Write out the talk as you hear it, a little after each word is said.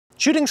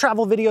Shooting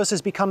travel videos has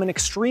become an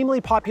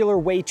extremely popular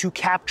way to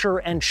capture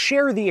and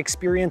share the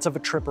experience of a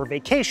trip or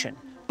vacation,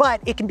 but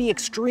it can be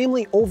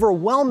extremely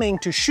overwhelming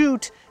to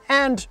shoot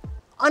and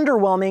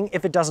underwhelming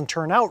if it doesn't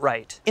turn out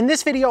right. In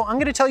this video, I'm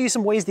gonna tell you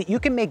some ways that you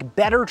can make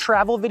better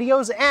travel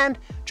videos, and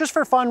just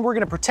for fun, we're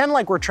gonna pretend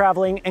like we're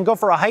traveling and go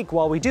for a hike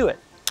while we do it.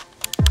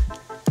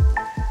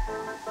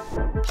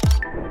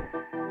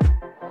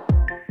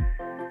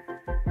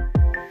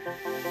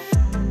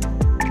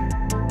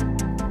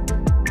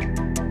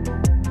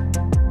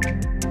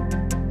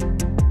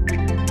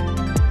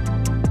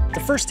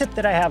 The first tip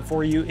that I have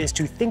for you is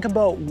to think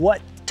about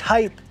what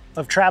type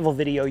of travel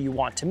video you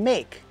want to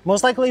make.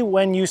 Most likely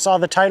when you saw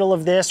the title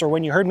of this or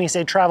when you heard me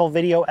say travel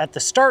video at the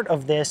start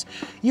of this,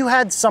 you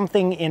had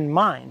something in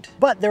mind.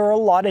 But there are a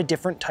lot of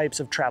different types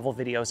of travel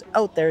videos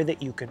out there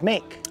that you could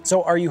make.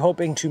 So are you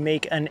hoping to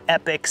make an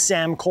epic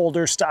Sam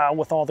Colder style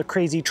with all the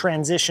crazy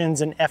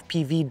transitions and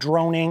FPV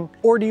droning?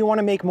 Or do you want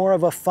to make more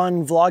of a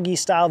fun vloggy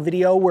style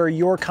video where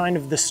you're kind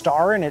of the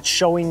star and it's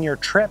showing your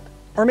trip?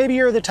 Or maybe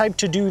you're the type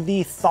to do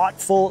the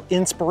thoughtful,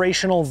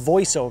 inspirational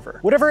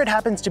voiceover. Whatever it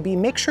happens to be,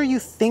 make sure you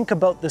think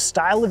about the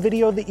style of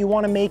video that you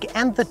want to make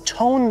and the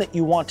tone that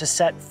you want to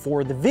set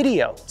for the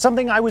video.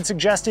 Something I would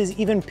suggest is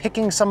even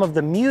picking some of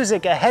the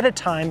music ahead of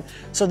time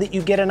so that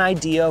you get an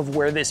idea of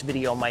where this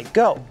video might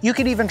go. You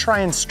could even try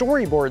and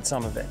storyboard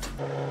some of it.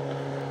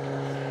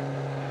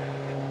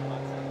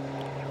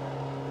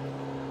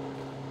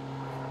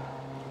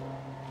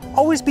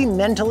 Always be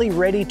mentally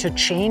ready to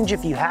change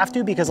if you have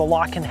to, because a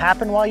lot can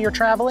happen while you're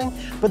traveling,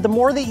 but the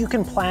more that you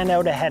can plan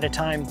out ahead of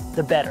time,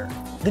 the better.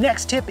 The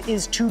next tip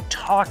is to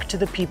talk to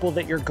the people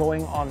that you're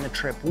going on the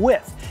trip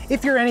with.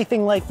 If you're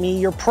anything like me,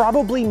 you're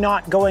probably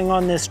not going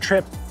on this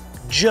trip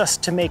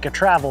just to make a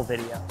travel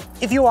video.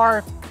 If you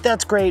are,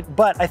 that's great,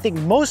 but I think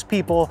most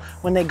people,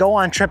 when they go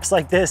on trips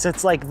like this,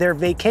 it's like their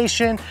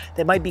vacation.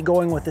 They might be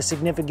going with a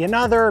significant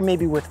other,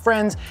 maybe with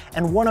friends,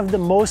 and one of the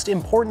most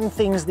important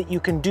things that you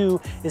can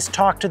do is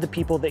talk to the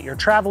people that you're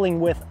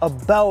traveling with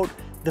about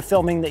the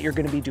filming that you're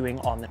gonna be doing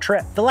on the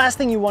trip. The last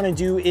thing you wanna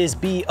do is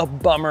be a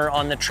bummer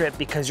on the trip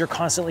because you're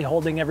constantly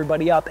holding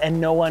everybody up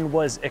and no one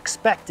was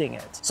expecting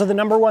it. So the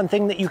number one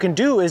thing that you can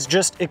do is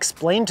just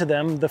explain to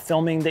them the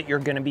filming that you're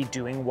gonna be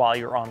doing while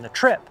you're on the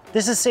trip.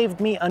 This has saved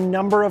me a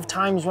number of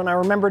times when I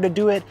remember to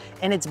do it,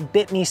 and it's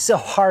bit me so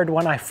hard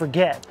when I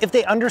forget. If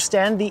they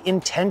understand the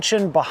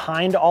intention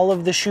behind all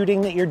of the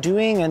shooting that you're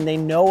doing and they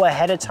know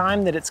ahead of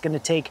time that it's gonna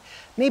take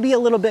maybe a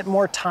little bit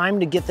more time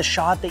to get the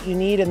shot that you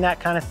need and that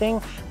kind of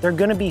thing, they're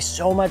gonna be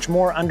so much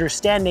more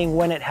understanding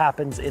when it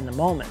happens in the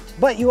moment.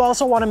 But you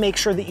also wanna make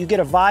sure that you get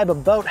a vibe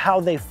about how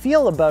they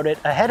feel about it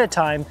ahead of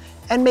time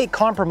and make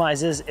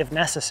compromises if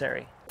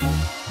necessary.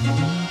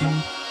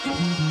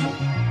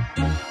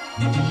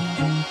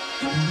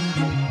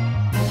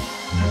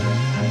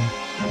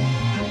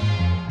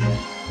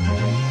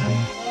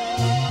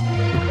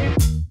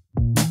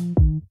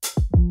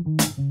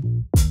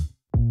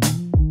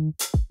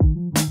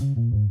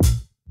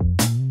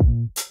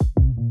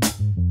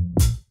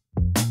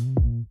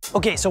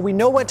 Okay, so we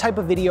know what type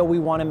of video we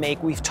want to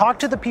make. We've talked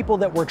to the people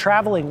that we're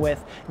traveling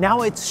with.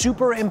 Now it's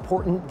super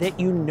important that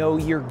you know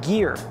your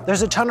gear.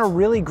 There's a ton of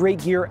really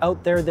great gear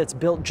out there that's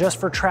built just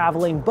for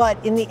traveling, but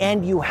in the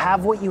end you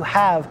have what you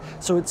have,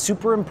 so it's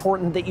super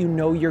important that you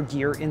know your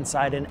gear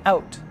inside and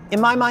out. In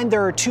my mind,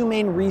 there are two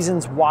main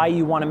reasons why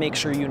you want to make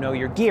sure you know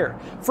your gear.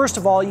 First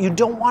of all, you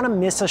don't want to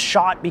miss a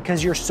shot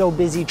because you're so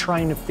busy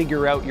trying to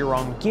figure out your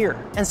own gear.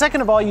 And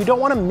second of all, you don't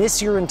want to miss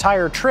your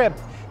entire trip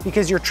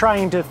because you're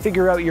trying to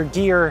figure out your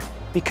gear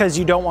because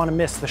you don't want to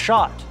miss the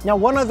shot. Now,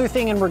 one other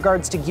thing in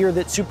regards to gear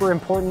that's super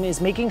important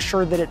is making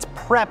sure that it's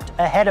prepped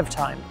ahead of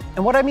time.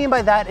 And what I mean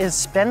by that is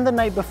spend the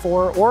night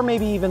before, or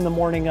maybe even the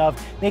morning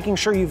of, making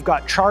sure you've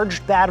got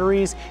charged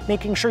batteries,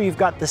 making sure you've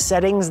got the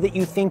settings that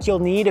you think you'll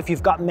need. If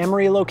you've got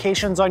memory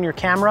locations on your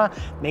camera,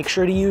 make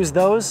sure to use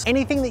those.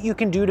 Anything that you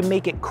can do to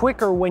make it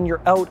quicker when you're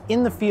out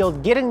in the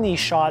field getting these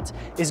shots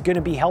is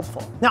gonna be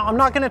helpful. Now, I'm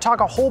not gonna talk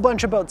a whole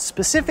bunch about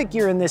specific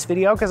gear in this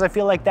video because I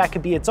feel like that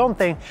could be its own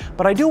thing,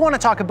 but I do wanna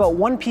talk about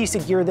one piece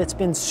of gear that's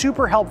been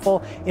super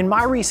helpful in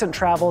my recent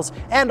travels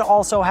and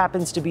also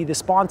happens to be the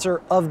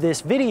sponsor of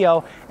this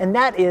video, and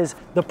that is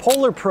the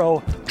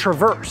PolarPro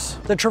Traverse.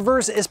 The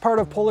Traverse is part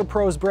of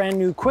PolarPro's brand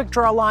new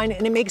QuickDraw line,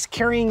 and it makes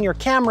carrying your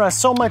camera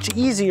so much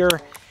easier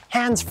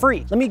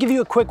hands-free. Let me give you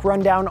a quick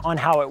rundown on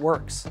how it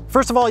works.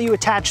 First of all, you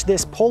attach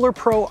this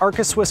PolarPro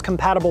ArcaSwiss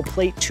compatible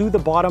plate to the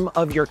bottom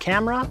of your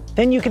camera.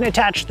 Then you can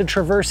attach the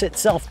Traverse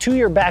itself to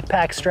your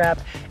backpack strap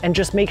and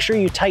just make sure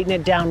you tighten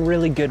it down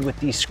really good with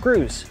these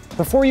screws.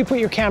 Before you put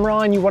your camera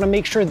on, you want to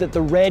make sure that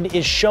the red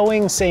is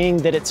showing, saying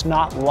that it's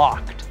not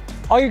locked.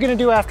 All you're gonna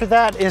do after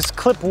that is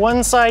clip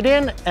one side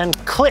in and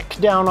click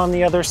down on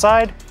the other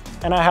side,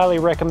 and I highly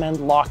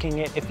recommend locking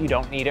it if you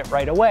don't need it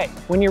right away.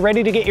 When you're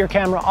ready to get your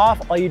camera off,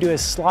 all you do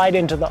is slide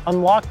into the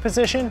unlock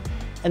position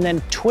and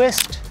then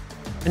twist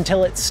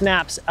until it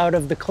snaps out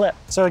of the clip.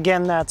 So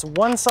again, that's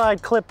one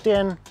side clipped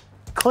in,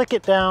 click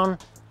it down,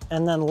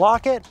 and then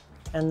lock it,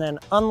 and then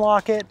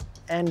unlock it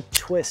and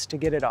twist to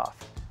get it off.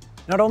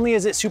 Not only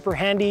is it super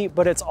handy,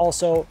 but it's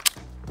also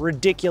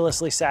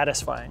ridiculously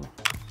satisfying.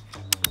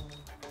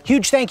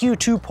 Huge thank you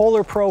to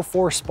PolarPro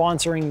for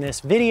sponsoring this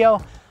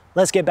video.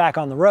 Let's get back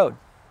on the road.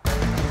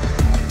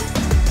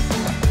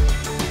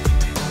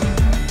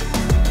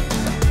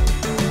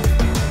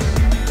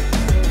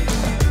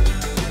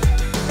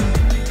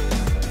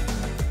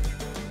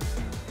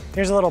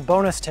 Here's a little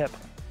bonus tip.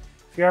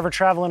 If you're ever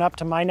traveling up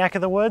to my neck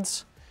of the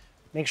woods,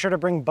 make sure to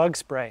bring bug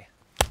spray.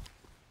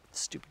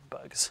 Stupid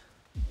bugs.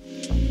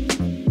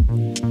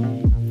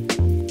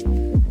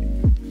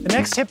 The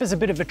next tip is a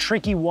bit of a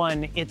tricky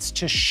one. It's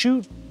to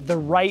shoot the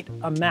right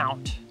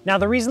amount. Now,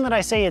 the reason that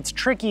I say it's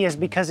tricky is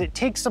because it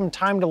takes some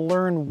time to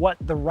learn what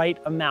the right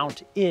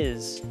amount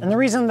is. And the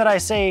reason that I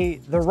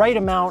say the right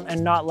amount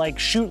and not like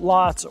shoot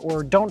lots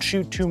or don't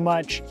shoot too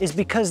much is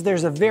because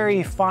there's a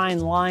very fine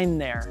line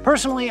there.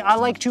 Personally, I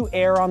like to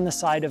err on the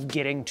side of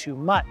getting too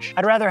much.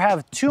 I'd rather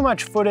have too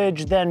much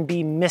footage than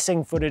be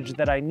missing footage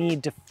that I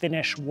need to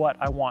finish what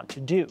I want to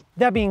do.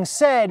 That being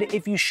said,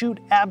 if you shoot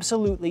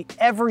absolutely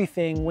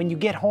everything, when you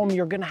get home,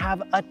 you're gonna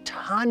have a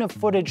ton of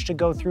footage to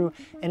go through,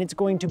 and it's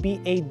going to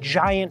be a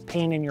giant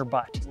pain in your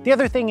butt. The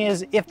other thing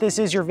is, if this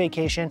is your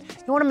vacation,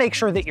 you want to make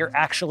sure that you're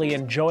actually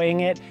enjoying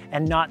it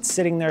and not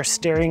sitting there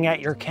staring at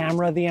your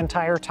camera the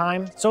entire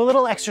time. So a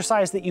little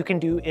exercise that you can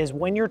do is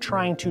when you're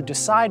trying to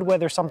decide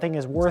whether something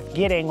is worth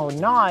getting or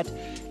not,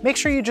 make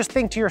sure you just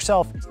think to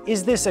yourself,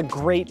 is this a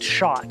great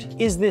shot?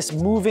 Is this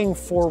moving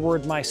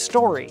forward my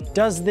story?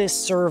 Does this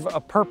serve a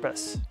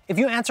purpose? If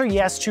you answer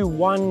yes to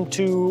 1,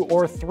 2,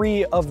 or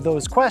 3 of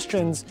those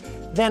questions,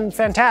 then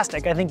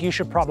fantastic, I think you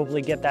should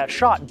probably get that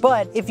shot.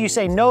 But if you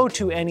say no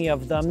to any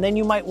of them, then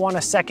you might want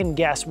to second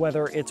guess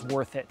whether it's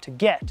worth it to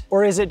get.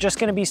 Or is it just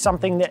going to be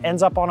something that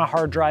ends up on a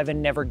hard drive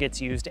and never gets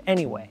used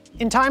anyway?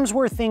 In times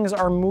where things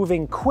are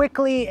moving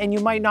quickly and you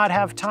might not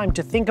have time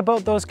to think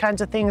about those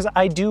kinds of things,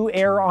 I do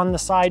err on the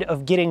side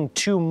of getting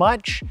too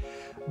much.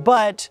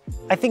 But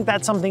I think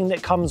that's something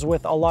that comes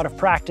with a lot of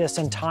practice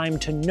and time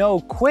to know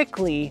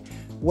quickly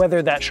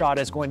whether that shot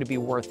is going to be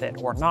worth it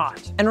or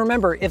not. And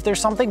remember, if there's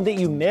something that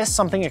you missed,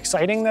 something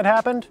exciting that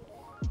happened,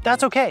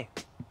 that's okay.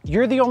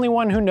 You're the only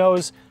one who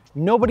knows.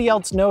 Nobody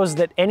else knows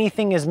that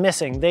anything is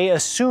missing. They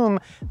assume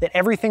that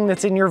everything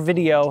that's in your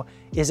video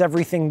is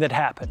everything that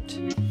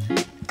happened.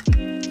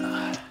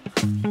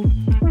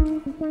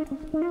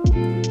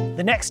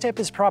 The next tip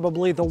is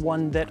probably the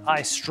one that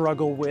I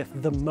struggle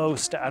with the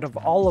most out of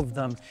all of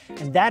them,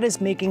 and that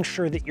is making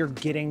sure that you're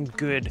getting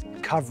good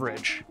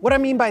coverage. What I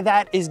mean by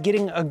that is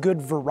getting a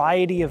good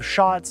variety of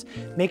shots,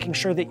 making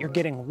sure that you're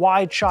getting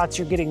wide shots,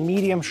 you're getting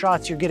medium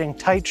shots, you're getting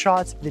tight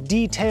shots, the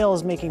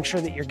details, making sure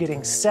that you're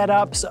getting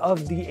setups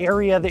of the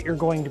area that you're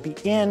going to be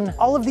in.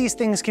 All of these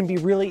things can be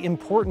really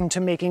important to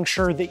making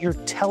sure that you're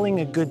telling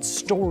a good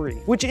story,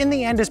 which in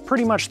the end is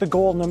pretty much the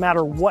goal no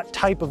matter what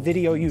type of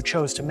video you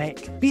chose to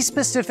make. Be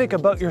specific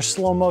about your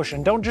slow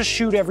motion. Don't just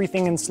shoot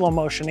everything in slow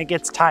motion. It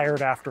gets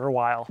tired after a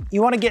while.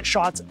 You want to get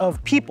shots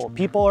of people.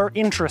 People are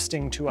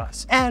interesting to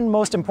us. And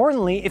most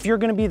importantly, if you're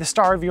going to be the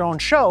star of your own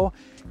show,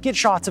 get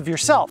shots of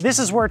yourself. This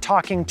is where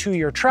talking to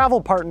your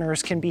travel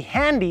partners can be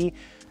handy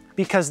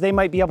because they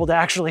might be able to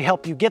actually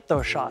help you get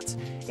those shots.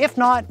 If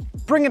not,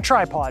 bring a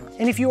tripod.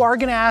 And if you are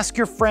going to ask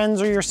your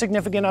friends or your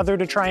significant other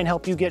to try and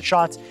help you get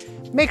shots,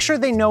 make sure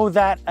they know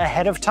that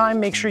ahead of time.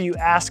 Make sure you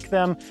ask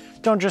them.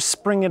 Don't just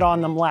spring it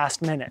on them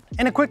last minute.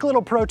 And a quick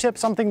little pro tip,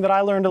 something that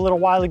I learned a little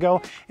while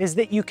ago, is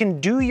that you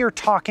can do your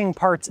talking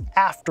parts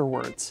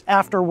afterwards,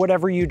 after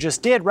whatever you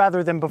just did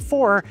rather than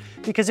before,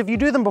 because if you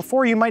do them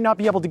before, you might not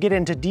be able to get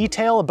into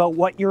detail about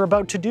what you're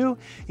about to do.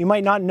 You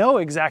might not know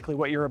exactly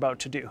what you're about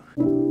to do.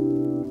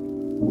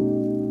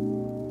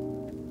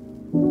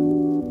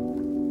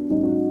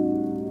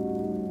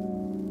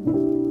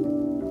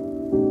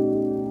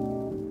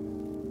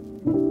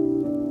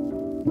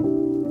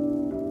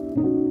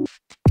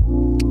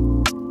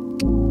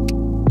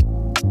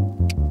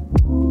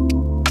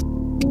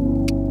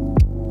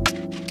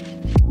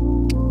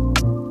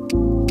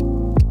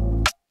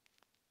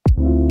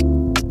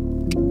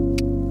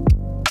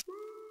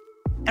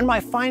 And my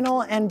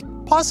final and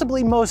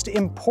possibly most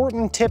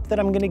important tip that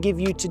I'm gonna give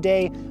you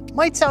today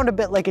might sound a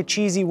bit like a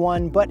cheesy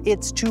one, but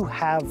it's to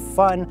have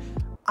fun.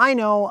 I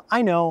know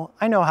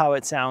how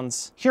it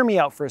sounds. Hear me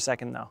out for a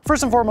second though.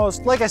 First and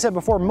foremost, like I said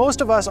before, most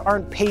of us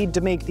aren't paid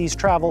to make these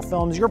travel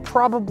films. You're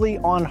probably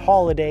on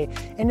holiday,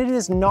 and it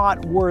is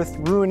not worth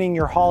ruining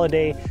your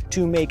holiday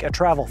to make a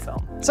travel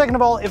film. Second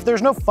of all, if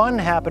there's no fun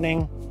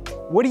happening,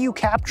 what are you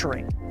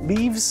capturing?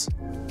 Leaves?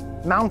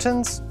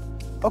 Mountains?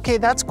 Okay,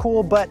 that's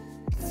cool, but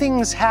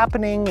things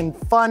happening and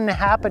fun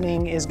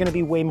happening is going to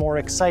be way more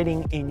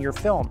exciting in your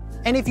film.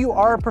 And if you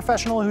are a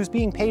professional who's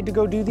being paid to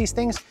go do these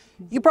things,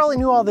 You probably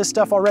knew all this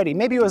stuff already.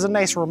 Maybe it was a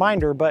nice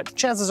reminder, but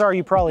chances are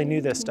you probably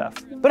knew this stuff.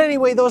 But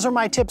anyway, those are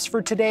my tips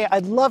for today.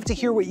 I'd love to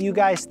hear what you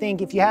guys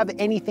think. If you have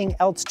anything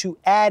else to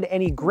add,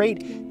 any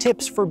great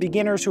tips for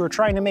beginners who are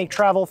trying to make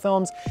travel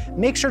films,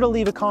 make sure to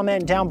leave a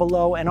comment down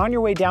below. And on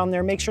your way down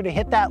there, make sure to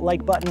hit that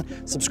like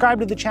button, subscribe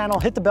to the channel,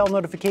 hit the bell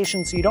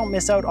notification so you don't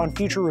miss out on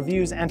future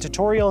reviews and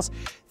tutorials.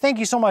 Thank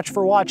you so much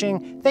for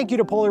watching. Thank you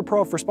to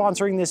PolarPro for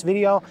sponsoring this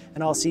video,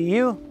 and I'll see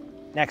you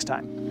next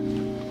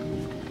time.